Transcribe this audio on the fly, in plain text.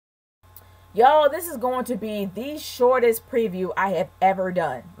Y'all, this is going to be the shortest preview I have ever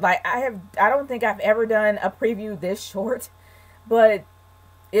done. Like, I don't think I've ever done a preview this short, but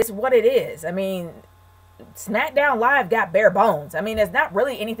it's what it is. I mean, SmackDown Live got bare bones. I mean, there's not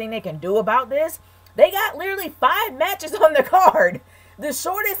really anything they can do about this. They got literally 5 matches on the card. The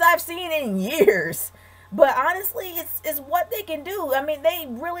shortest I've seen in years. But honestly, it's what they can do. I mean, they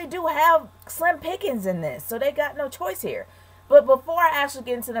really do have slim pickings in this, so they got no choice here. But before I actually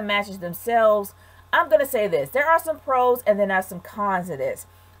get into the matches themselves, I'm going to say this. There are some pros and then there's some cons to this.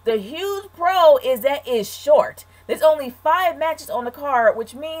 The huge pro is that it's short. There's only 5 matches on the card,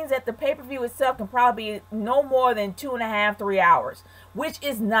 which means that the pay-per-view itself can probably be no more than 2.5, 3 hours, which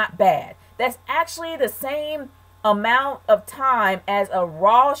is not bad. That's actually the same amount of time as a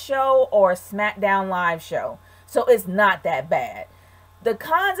Raw show or a SmackDown Live show. So it's not that bad. The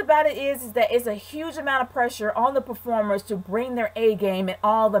cons about it is that it's a huge amount of pressure on the performers to bring their A game in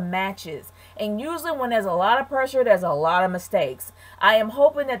all the matches. And usually when there's a lot of pressure, there's a lot of mistakes. I am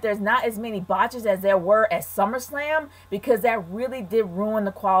hoping that there's not as many botches as there were at SummerSlam, because that really did ruin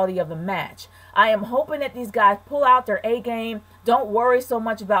the quality of the match. I am hoping that these guys pull out their A game, don't worry so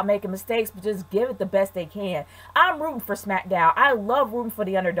much about making mistakes, but just give it the best they can. I'm rooting for SmackDown. I love rooting for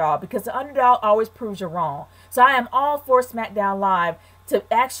the underdog, because the underdog always proves you wrong. So I am all for SmackDown Live to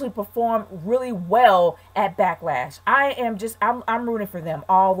actually perform really well at BackLash. I'm rooting for them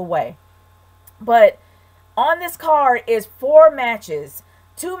all the way. But on this card is 4 matches.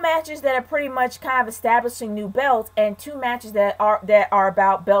 2 matches that are pretty much kind of establishing new belts, and 2 matches that are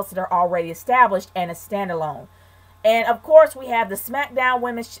about belts that are already established and a standalone. And of course, we have the SmackDown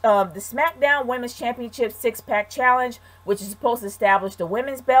Women's Championship 6-pack challenge, which is supposed to establish the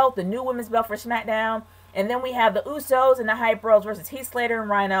women's belt, the new women's belt for SmackDown. And then we have the Usos and the Hype Bros versus Heath Slater and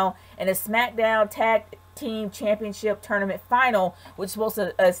Rhino, and the SmackDown Tag Team Championship Tournament Final, which is supposed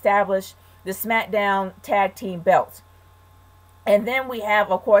to establish the SmackDown Tag Team belts. And then we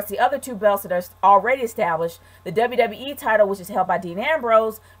have, of course, the other 2 belts that are already established. The WWE title, which is held by Dean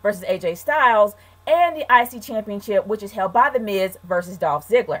Ambrose versus AJ Styles, and the IC Championship, which is held by The Miz versus Dolph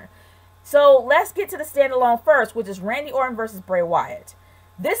Ziggler. So let's get to the standalone first, which is Randy Orton versus Bray Wyatt.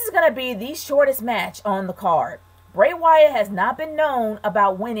 This is going to be the shortest match on the card. Bray Wyatt has not been known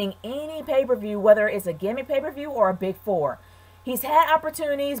about winning any pay-per-view, whether it's a gimmick pay-per-view or a Big Four. He's had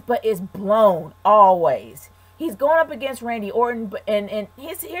opportunities, but it's blown always. He's going up against Randy Orton, and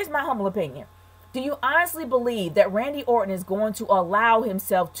here's my humble opinion. Do you honestly believe that Randy Orton is going to allow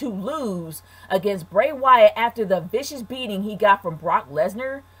himself to lose against Bray Wyatt after the vicious beating he got from Brock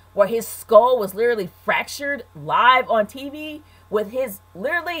Lesnar, where his skull was literally fractured live on TV with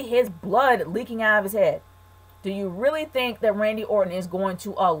literally his blood leaking out of his head? Do you really think that Randy Orton is going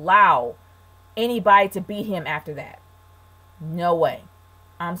to allow anybody to beat him after that? No way.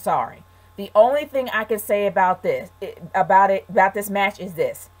 I'm sorry. The only thing I can say about this match is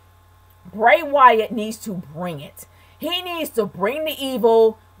this. Bray Wyatt needs to bring it. He needs to bring the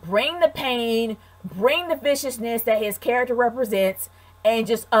evil, bring the pain, bring the viciousness that his character represents, and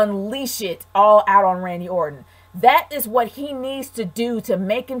just unleash it all out on Randy Orton. That is what he needs to do to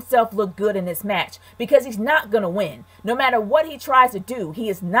make himself look good in this match, because he's not going to win. No matter what he tries to do, he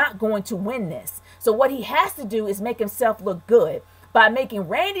is not going to win this. So what he has to do is make himself look good by making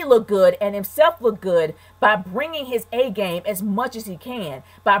Randy look good and himself look good, by bringing his A game as much as he can,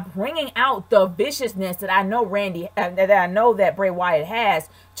 by bringing out the viciousness that I know that Bray Wyatt has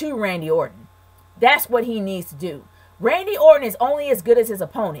to Randy Orton. That's what he needs to do. Randy Orton is only as good as his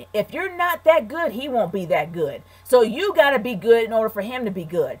opponent. If you're not that good, he won't be that good. So you got to be good in order for him to be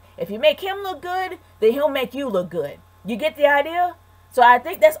good. If you make him look good, then he'll make you look good. You get the idea? So I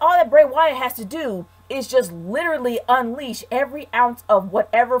think that's all that Bray Wyatt has to do, is just literally unleash every ounce of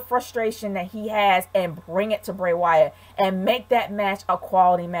whatever frustration that he has and bring it to Bray Wyatt and make that match a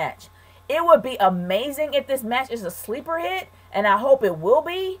quality match. It would be amazing if this match is a sleeper hit, and I hope it will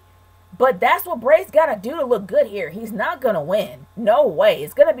be. But that's what Bray's got to do to look good here. He's not going to win. No way.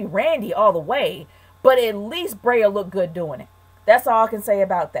 It's going to be Randy all the way. But at least Bray will look good doing it. That's all I can say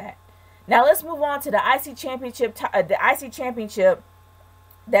about that. Now let's move on to the IC Championship. The IC Championship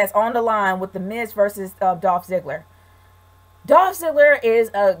that's on the line with The Miz versus Dolph Ziggler. Dolph Ziggler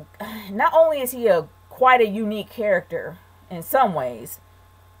is not only is he quite a unique character in some ways,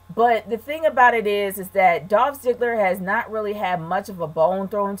 but the thing about it is that Dolph Ziggler has not really had much of a bone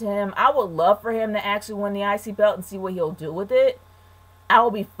thrown to him. I would love for him to actually win the IC belt and see what he'll do with it. I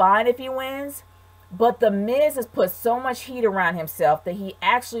will be fine if he wins. But The Miz has put so much heat around himself that he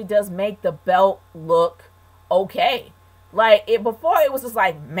actually does make the belt look okay. Like, before it was just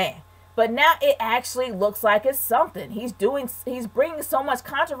like, meh. But now it actually looks like it's something. He's bringing so much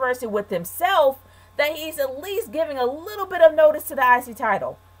controversy with himself that he's at least giving a little bit of notice to the IC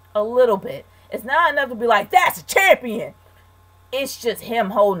title. A little bit. It's not enough to be like, that's a champion. It's just him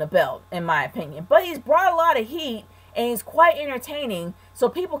holding the belt, in my opinion. But he's brought a lot of heat, and he's quite entertaining, so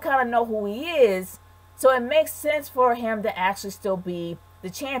people kind of know who he is. So it makes sense for him to actually still be the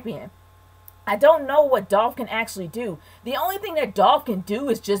champion. I don't know what Dolph can actually do. The only thing that Dolph can do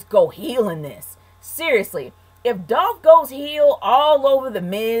is just go heel in this. Seriously, if Dolph goes heel all over The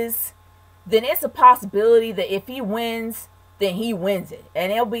Miz, then it's a possibility that if he wins, then he wins it.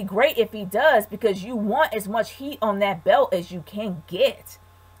 And it'll be great if he does, because you want as much heat on that belt as you can get.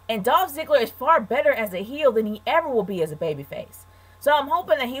 And Dolph Ziggler is far better as a heel than he ever will be as a babyface. So I'm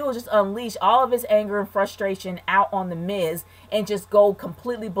hoping that he will just unleash all of his anger and frustration out on The Miz and just go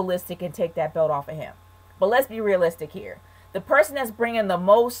completely ballistic and take that belt off of him. But let's be realistic here. The person that's bringing the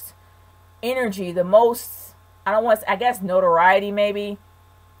most energy, the most, I guess notoriety maybe,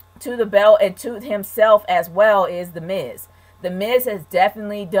 to the belt and to himself as well is The Miz. The Miz has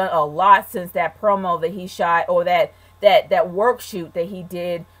definitely done a lot since that promo that he shot, or that work shoot that he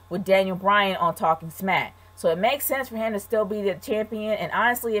did with Daniel Bryan on Talking Smack. So it makes sense for him to still be the champion. And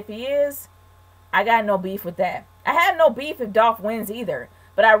honestly, if he is, I got no beef with that. I have no beef if Dolph wins either.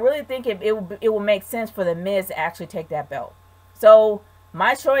 But I really think it will make sense for The Miz to actually take that belt. So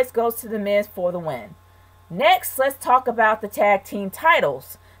my choice goes to The Miz for the win. Next, let's talk about the tag team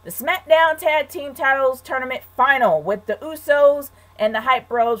titles. The SmackDown Tag Team Titles Tournament Final with the Usos and the Hype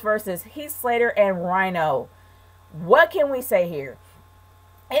Bros versus Heath Slater and Rhino. What can we say here?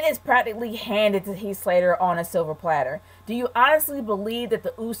 It is practically handed to Heath Slater on a silver platter. Do you honestly believe that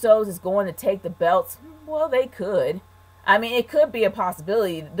the Usos is going to take the belts? Well, they could. I mean, it could be a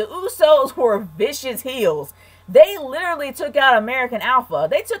possibility. The Usos were vicious heels. They literally took out American Alpha.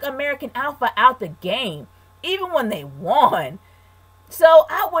 They took American Alpha out the game, even when they won. So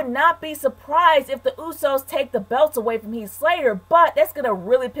I would not be surprised if the Usos take the belts away from Heath Slater, but that's going to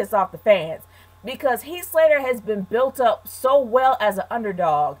really piss off the fans. Because Heath Slater has been built up so well as an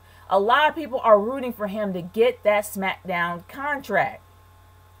underdog. A lot of people are rooting for him to get that SmackDown contract.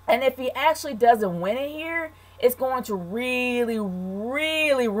 And if he actually doesn't win it here, it's going to really,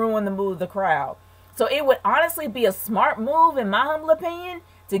 really ruin the mood of the crowd. So it would honestly be a smart move, in my humble opinion,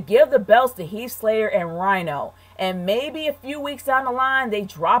 to give the belts to Heath Slater and Rhino. And maybe a few weeks down the line, they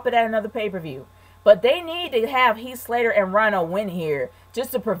drop it at another pay-per-view. But they need to have Heath Slater and Rhino win here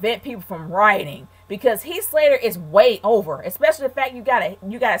just to prevent people from rioting. Because Heath Slater is way over. Especially the fact you got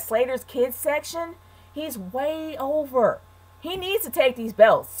a Slater's Kids section. He's way over. He needs to take these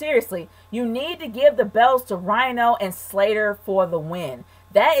belts. Seriously. You need to give the belts to Rhino and Slater for the win.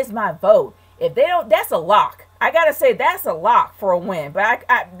 That is my vote. If they don't, that's a lock. I gotta say, that's a lock for a win. But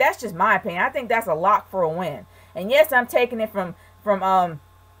that's just my opinion. I think that's a lock for a win. And yes, I'm taking it from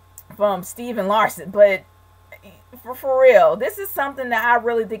Steven Larson, but for real, this is something that I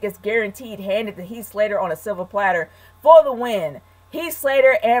really think is guaranteed handed to Heath Slater on a silver platter for the win. Heath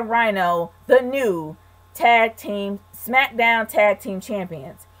Slater and Rhino, the new tag team, SmackDown Tag Team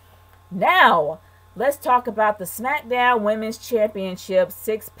Champions. Now, let's talk about the SmackDown Women's Championship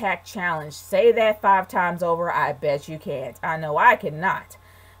 6-Pack Challenge. Say that 5 times over, I bet you can't. I know I cannot.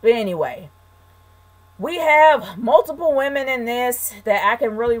 But anyway, we have multiple women in this that I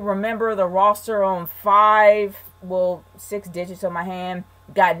can really remember the roster on 6 digits on my hand.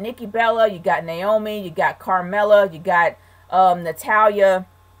 You got Nikki Bella, you got Naomi, you got Carmella, you got Natalia.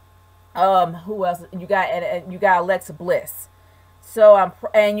 Who else? You got Alexa Bliss. So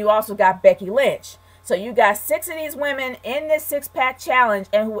and you also got Becky Lynch. So you got 6 of these women in this 6-pack challenge,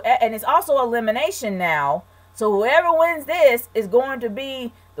 and it's also elimination now. So whoever wins this is going to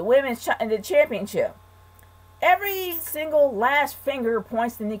be the women's the championship. Every single last finger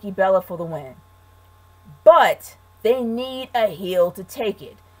points to Nikki Bella for the win. But they need a heel to take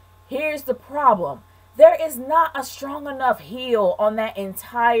it. Here's the problem. There is not a strong enough heel on that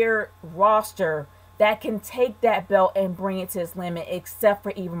entire roster that can take that belt and bring it to its limit, except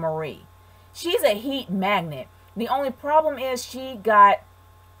for Eva Marie. She's a heat magnet. The only problem is she got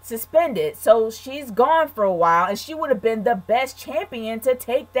suspended. So she's gone for a while, and she would have been the best champion to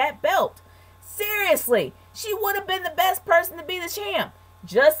take that belt. Seriously, she would have been the best person to be the champ.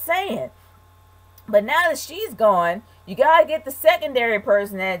 Just saying. But now that she's gone, you gotta get the secondary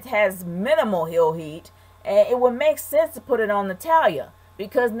person that has minimal heel heat, and it would make sense to put it on Natalia.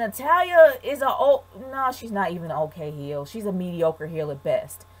 Because Natalia is she's not even an okay heel. She's a mediocre heel at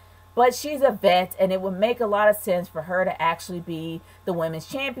best. But she's a vet, and it would make a lot of sense for her to actually be the women's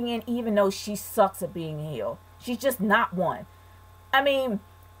champion, even though she sucks at being a heel. She's just not one. I mean,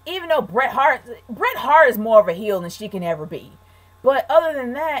 even though Bret Hart is more of a heel than she can ever be. But other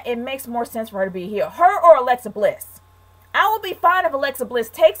than that, it makes more sense for her to be a heel. Her or Alexa Bliss. I will be fine if Alexa Bliss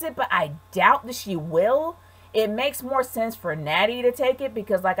takes it, but I doubt that she will. It makes more sense for Natty to take it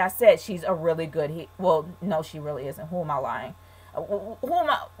because, like I said, she's a really good heel. Well, no, she really isn't. Who am I lying?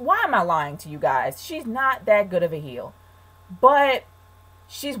 Why am I lying to you guys? She's not that good of a heel. But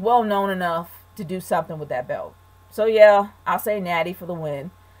she's well known enough to do something with that belt. So yeah, I'll say Natty for the win.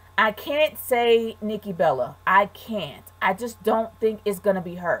 I can't say Nikki Bella. I can't. I just don't think it's going to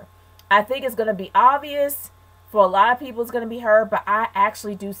be her. I think it's going to be obvious. For a lot of people, it's going to be her. But I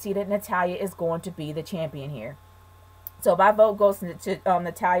actually do see that Natalya is going to be the champion here. So my vote goes to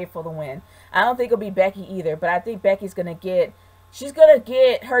Natalya for the win. I don't think it'll be Becky either. But I think Becky's going to get... She's going to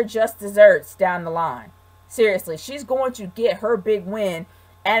get her just desserts down the line. Seriously, she's going to get her big win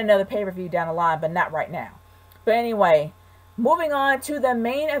at another pay-per-view down the line. But not right now. But anyway... Moving on to the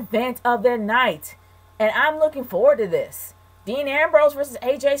main event of the night. And I'm looking forward to this. Dean Ambrose versus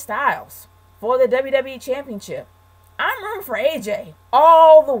AJ Styles for the WWE Championship. I'm rooting for AJ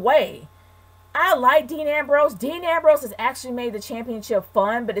all the way. I like Dean Ambrose. Dean Ambrose has actually made the championship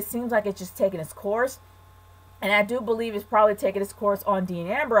fun, but it seems like it's just taking its course. And I do believe it's probably taking its course on Dean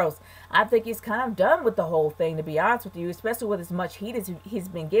Ambrose. I think he's kind of done with the whole thing, to be honest with you, especially with as much heat as he's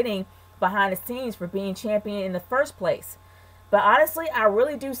been getting behind the scenes for being champion in the first place. But honestly, I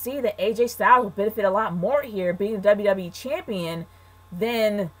really do see that AJ Styles will benefit a lot more here being the WWE Champion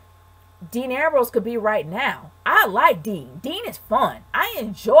than Dean Ambrose could be right now. I like Dean. Dean is fun. I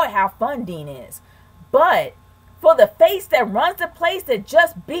enjoy how fun Dean is. But for the face that runs the place that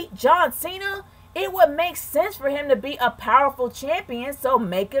just beat John Cena, it would make sense for him to be a powerful champion, so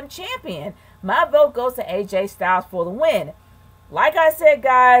make him champion. My vote goes to AJ Styles for the win. Like I said,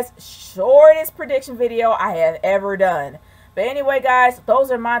 guys, shortest prediction video I have ever done. But anyway, guys,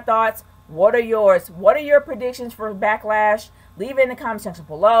 those are my thoughts. What are yours? What are your predictions for Backlash? Leave it in the comment section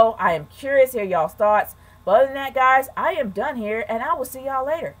below. I am curious to hear y'all's thoughts. But other than that, guys, I am done here, and I will see y'all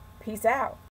later. Peace out.